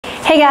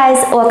Hey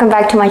guys, welcome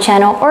back to my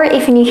channel, or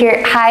if you're new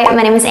here, hi,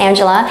 my name is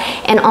Angela,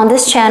 and on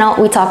this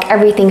channel we talk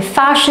everything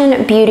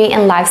fashion, beauty,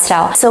 and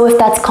lifestyle. So if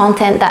that's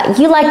content that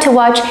you like to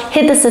watch,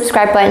 hit the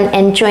subscribe button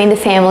and join the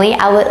family.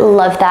 I would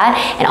love that.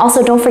 And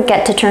also don't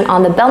forget to turn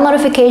on the bell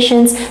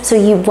notifications so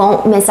you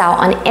won't miss out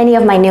on any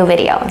of my new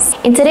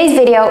videos. In today's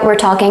video, we're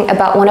talking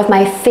about one of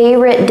my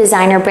favorite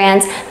designer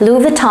brands,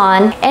 Louis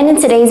Vuitton, and in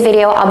today's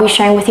video I'll be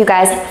sharing with you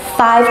guys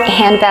 5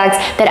 handbags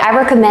that I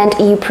recommend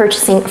you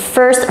purchasing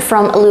first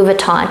from Louis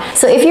Vuitton.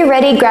 So if you're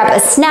ready, grab a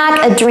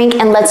snack, a drink,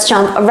 and let's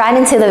jump right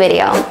into the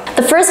video.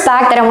 The first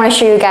bag that I want to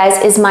show you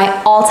guys is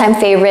my all-time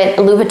favorite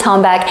Louis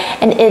Vuitton bag,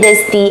 and it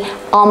is the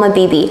Alma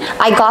BB.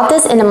 I got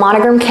this in a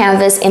monogram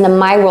canvas in the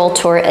My World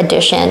Tour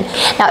edition.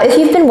 Now, if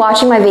you've been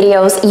watching my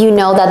videos, you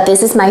know that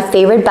this is my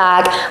favorite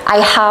bag. I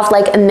have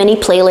like a mini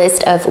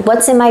playlist of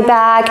what's in my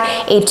bag,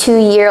 a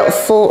 2-year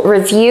full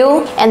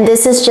review, and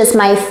this is just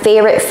my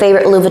favorite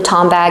Louis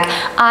Vuitton bag.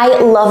 I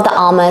love the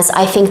Almas.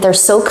 I think they're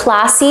so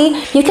classy.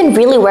 You can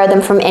really wear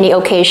them from any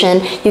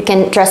occasion. You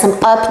can dress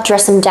them up,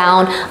 dress them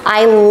down.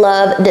 I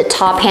love the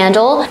top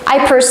handle.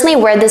 I personally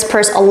wear this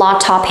purse a lot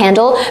top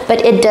handle,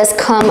 but it does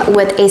come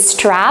with a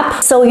strap.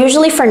 So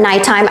usually for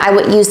nighttime, I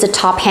would use the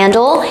top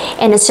handle,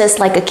 and it's just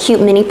like a cute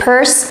mini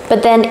purse.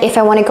 But then if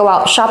I want to go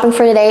out shopping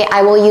for the day,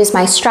 I will use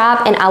my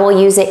strap and I will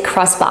use it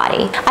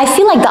crossbody. I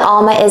feel like the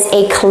Alma is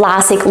a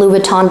classic Louis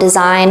Vuitton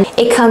design.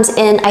 It comes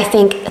in, I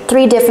think,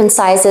 3 different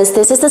sizes.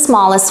 This is the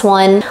smallest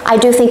one. I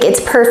do think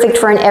it's perfect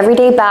for an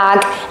everyday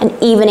bag, an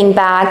evening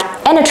bag,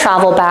 and a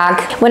travel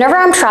bag. Whenever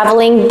I'm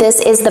traveling,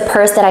 this is the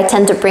purse that I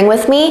tend to bring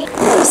with me.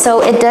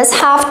 So it does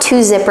have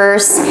 2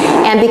 zippers,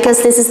 and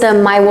because this is the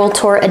My World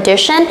Tour edition,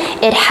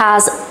 it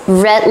has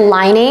red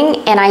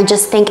lining, and I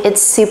just think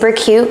it's super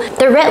cute.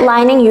 The red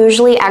lining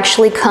usually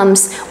actually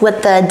comes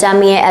with the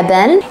damier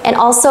ebene, and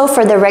also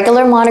for the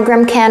regular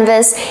monogram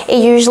canvas,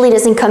 it usually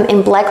doesn't come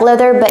in black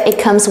leather, but it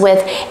comes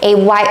with a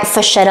white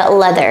Pochette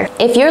leather.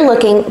 If you're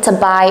looking to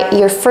buy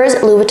your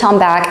first Louis Vuitton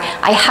bag,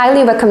 I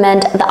highly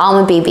recommend the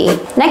Alma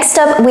BB. Next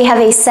up, we have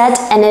a set,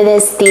 and it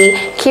is the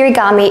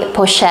Kirigami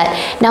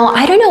Pochette. Now,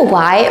 I don't know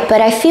why,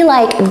 but I feel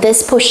like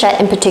this pochette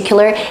in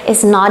particular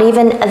is not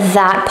even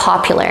that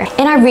popular.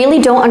 And I really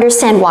don't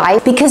understand why,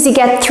 because you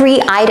get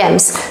 3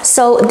 items.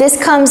 So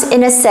this comes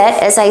in a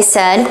set, as I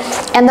said,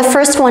 and the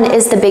first one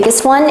is the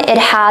biggest one. It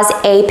has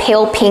a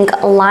pale pink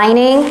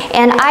lining,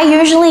 and I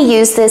usually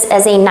use this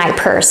as a night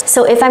purse.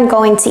 So if I'm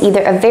going to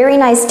either a very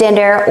nice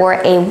dinner or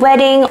a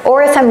wedding,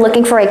 or if I'm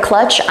looking for a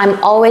clutch,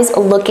 I'm always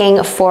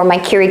looking for my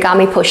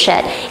Kirigami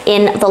Pochette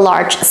in the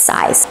large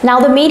size. Now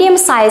the medium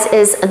size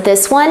is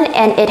this one,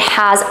 and it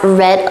has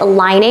red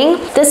lining.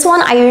 This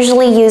one I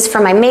usually use for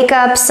my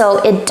makeup, so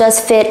it does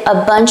fit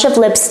a bunch of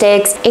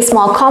lipsticks, a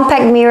small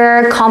compact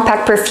mirror,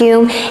 compact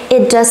perfume.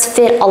 It does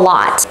fit a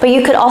lot. But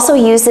you could also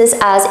use this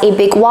as a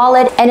big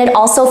wallet, and it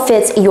also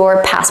fits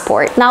your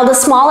passport. Now the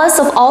smallest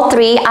of all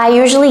 3 I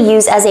usually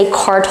use as a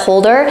card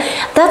holder.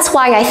 That's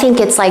why I think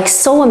it's like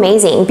so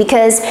amazing,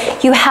 because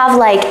you have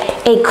like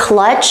a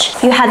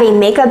clutch, you have a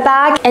makeup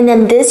bag, and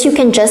then this you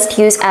can just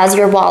use as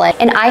your wallet.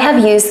 And I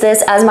have used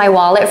this as my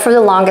wallet for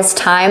the longest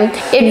time.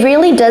 It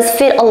really does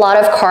fit a lot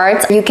of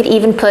cards. You could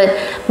even put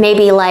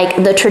maybe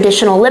like the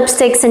traditional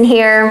lipsticks in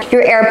here,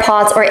 your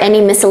AirPods, or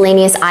any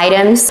miscellaneous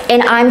items.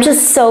 And I'm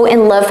just so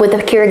in love with the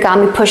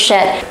Kirigami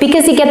Pochette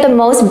because you get the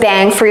most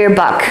bang for your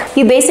buck.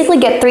 You basically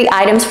get 3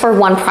 items for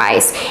 1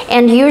 price.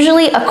 And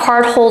usually a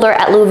card holder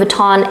at Louis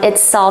Vuitton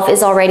itself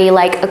is already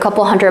like a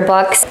couple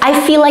 $100. I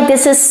feel like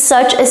this is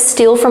such a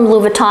steal from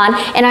Louis Vuitton,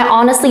 and I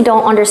honestly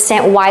don't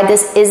understand why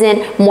this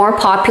isn't more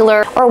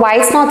popular or why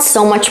it's not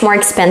so much more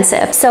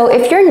expensive. So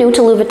if you're new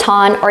to Louis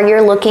Vuitton or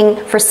you're looking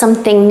for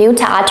something new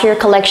to add to your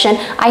collection,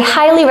 I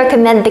highly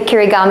recommend the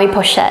Kirigami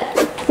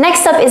Pochette.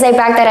 Next up is a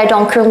bag that I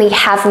don't currently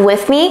have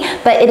with me,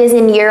 but it is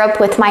in Europe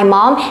with my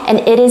mom, and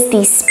it is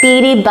the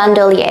Speedy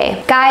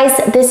Bandolier. Guys,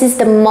 this is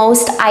the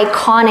most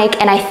iconic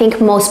and I think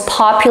most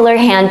popular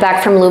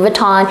handbag from Louis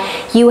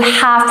Vuitton. You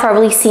have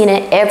probably seen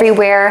it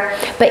everywhere,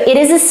 but it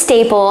is a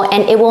staple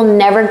and it will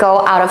never go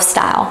out of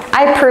style.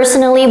 I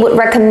personally would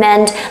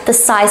recommend the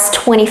size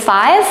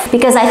 25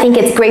 because I think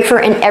it's great for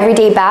an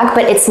everyday bag,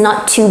 but it's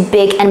not too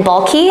big and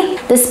bulky.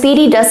 The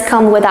Speedy does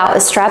come without a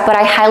strap, but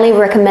I highly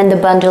recommend the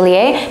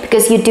Bandolier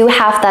because you do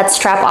have that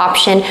strap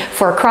option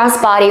for a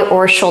crossbody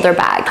or shoulder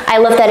bag. I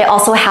love that it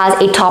also has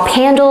a top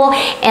handle,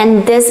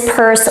 and this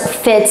purse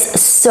fits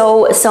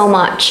so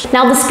much.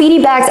 Now the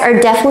Speedy bags are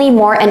definitely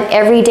more an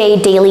everyday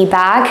daily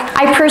bag.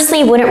 I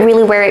personally wouldn't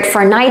really wear it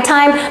for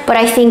nighttime, but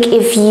I think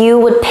if you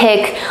would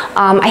pick,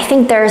 I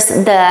think there's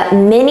the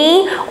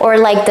mini or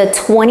like the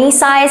 20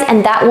 size,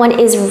 and that one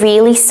is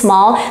really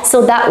small,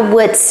 so that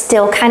would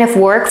still kind of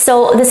work.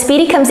 So the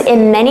Speedy comes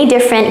in many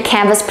different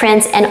canvas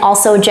prints and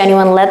also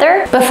genuine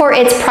leather, but for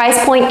its its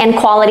price point and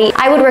quality,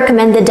 I would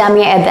recommend the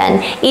Damier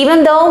Ebene.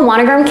 Even though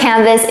monogram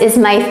canvas is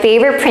my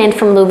favorite print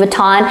from Louis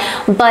Vuitton,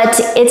 but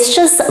it's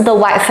just the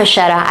white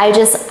fascetta.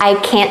 I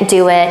can't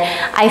do it.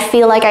 I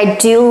feel like I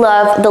do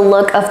love the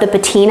look of the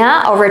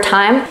patina over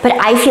time, but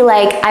I feel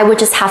like I would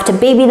just have to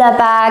baby that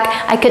bag.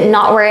 I could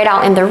not wear it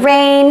out in the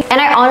rain, and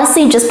I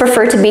honestly just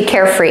prefer to be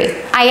carefree.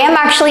 I am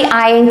actually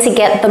eyeing to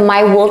get the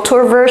My World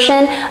Tour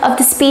version of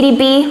the Speedy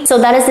B, so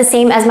that is the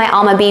same as my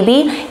Alma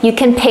BB. You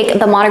can pick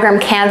the monogram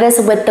canvas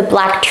with the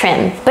black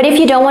trim. But if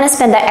you don't want to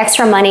spend that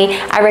extra money,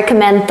 I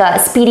recommend the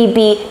Speedy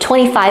B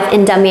 25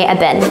 in Damier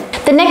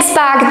Ebene. The next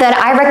bag that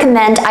I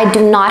recommend, I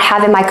do not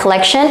have in my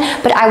collection,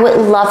 but I would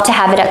love to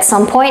have it at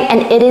some point,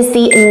 and it is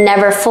the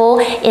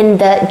Neverfull in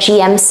the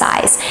GM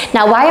size.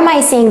 Now, why am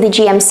I saying the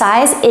GM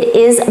size? It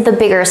is the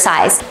bigger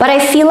size, but I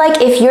feel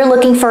like if you're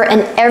looking for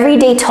an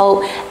everyday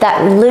tote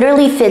that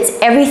literally fits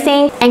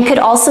everything and could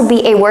also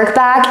be a work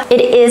bag,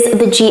 it is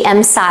the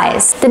GM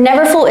size. The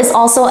Neverfull is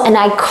also an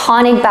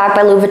iconic bag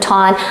by Louis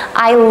Vuitton.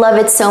 I love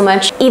it so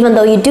much, even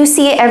though you do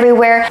see it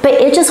everywhere, but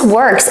it just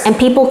works and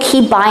people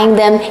keep buying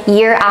them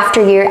year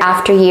after year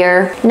after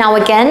year. Now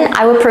again,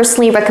 I would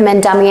personally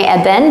recommend Damier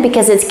Ebene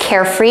because it's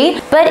carefree,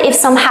 but if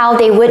somehow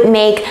they would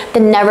make the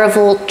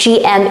Neverfull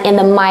GM in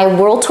the My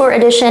World Tour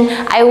edition,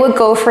 I would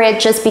go for it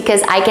just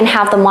because I can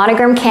have the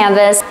monogram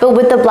canvas, but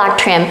with the black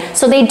trim.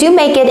 So they do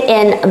make it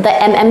in the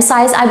MM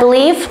size, I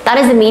believe. That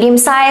is the medium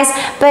size,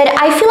 but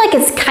I feel like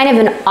it's kind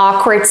of an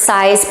awkward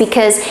size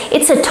because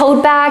it's a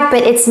tote bag,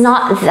 but it's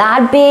not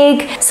that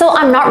big. So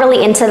I'm not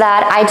really into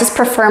that. I just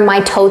prefer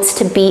my totes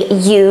to be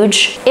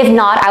huge. If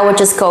not, I would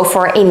just go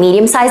for a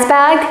medium size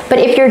bag. But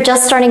if you're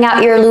just starting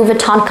out your Louis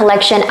Vuitton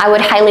collection, I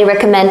would highly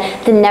recommend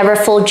the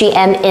Neverfull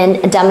GM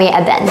in Damier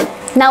Ebene.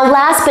 Now,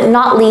 last but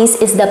not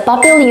least is the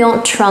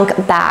Papillon Trunk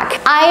bag.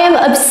 I am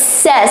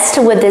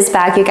obsessed with this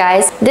bag, you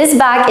guys. This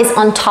bag is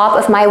on top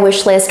of my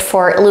wish list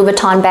for Louis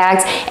Vuitton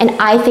bags, and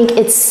I think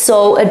it's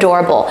so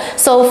adorable.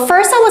 So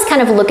first I was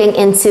kind of looking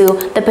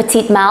into the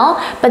Petite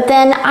Malle, but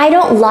then I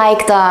don't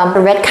like the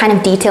red kind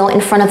of detail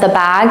in front of the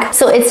bag.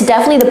 So it's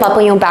definitely the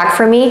Papillon bag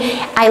for me.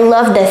 I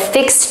love the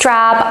thick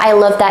strap. I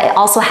love that it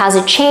also has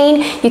a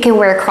chain. You can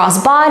wear it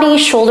crossbody,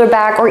 shoulder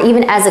bag, or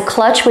even as a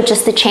clutch with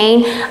just the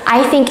chain.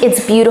 I think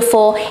it's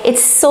beautiful.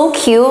 It's so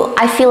cute.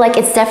 I feel like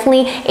it's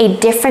definitely a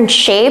different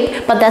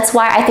shape, but that's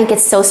why I think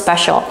it's so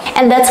special.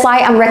 And that's why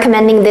I'm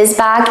recommending this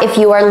bag if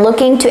you are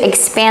looking to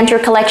expand your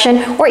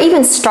collection or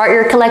even start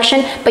your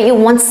collection, but you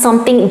want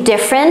something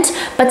different,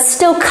 but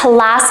still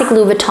classic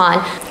Louis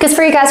Vuitton. Because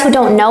for you guys who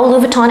don't know,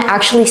 Louis Vuitton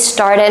actually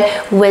started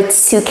with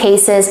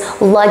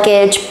suitcases,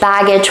 luggage,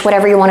 baggage,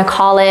 whatever you want to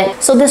call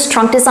it. So this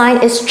trunk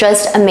design is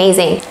just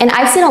amazing. And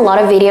I've seen a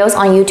lot of videos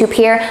on YouTube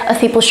here of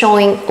people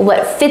showing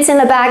what fits in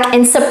the bag,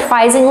 and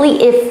surprisingly,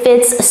 it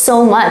fits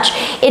so much.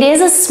 It is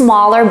a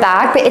smaller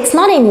bag, but it's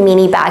not a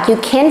mini bag. You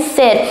can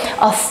fit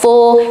a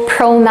full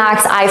Pro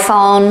Max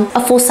iPhone, a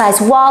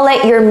full-size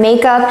wallet, your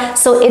makeup,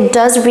 so it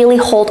does really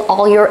hold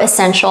all your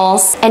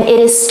essentials, and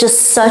it is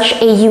just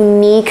such a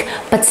unique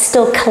but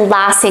still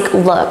classic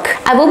look.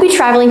 I will be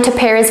traveling to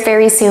Paris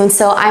very soon,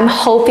 so I'm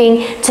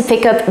hoping to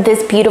pick up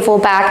this beautiful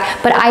bag,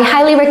 but I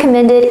highly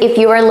recommend it if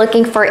you are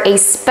looking for a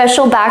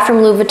special bag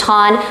from Louis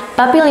Vuitton.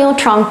 Papillon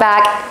Trunk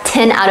bag,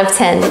 10 out of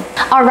 10.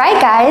 All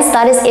right, guys,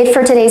 that is it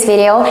for today's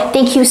video.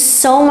 Thank you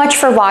so much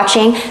for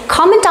watching.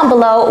 Comment down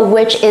below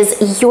which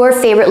is your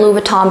favorite Louis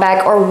Vuitton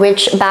bag or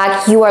which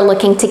bag you are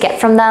looking to get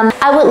from them.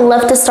 I would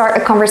love to start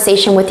a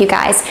conversation with you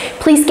guys.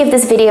 Please give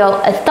this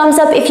video a thumbs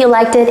up if you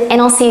liked it, and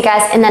I'll see you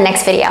guys in the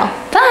next video.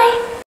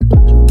 Bye!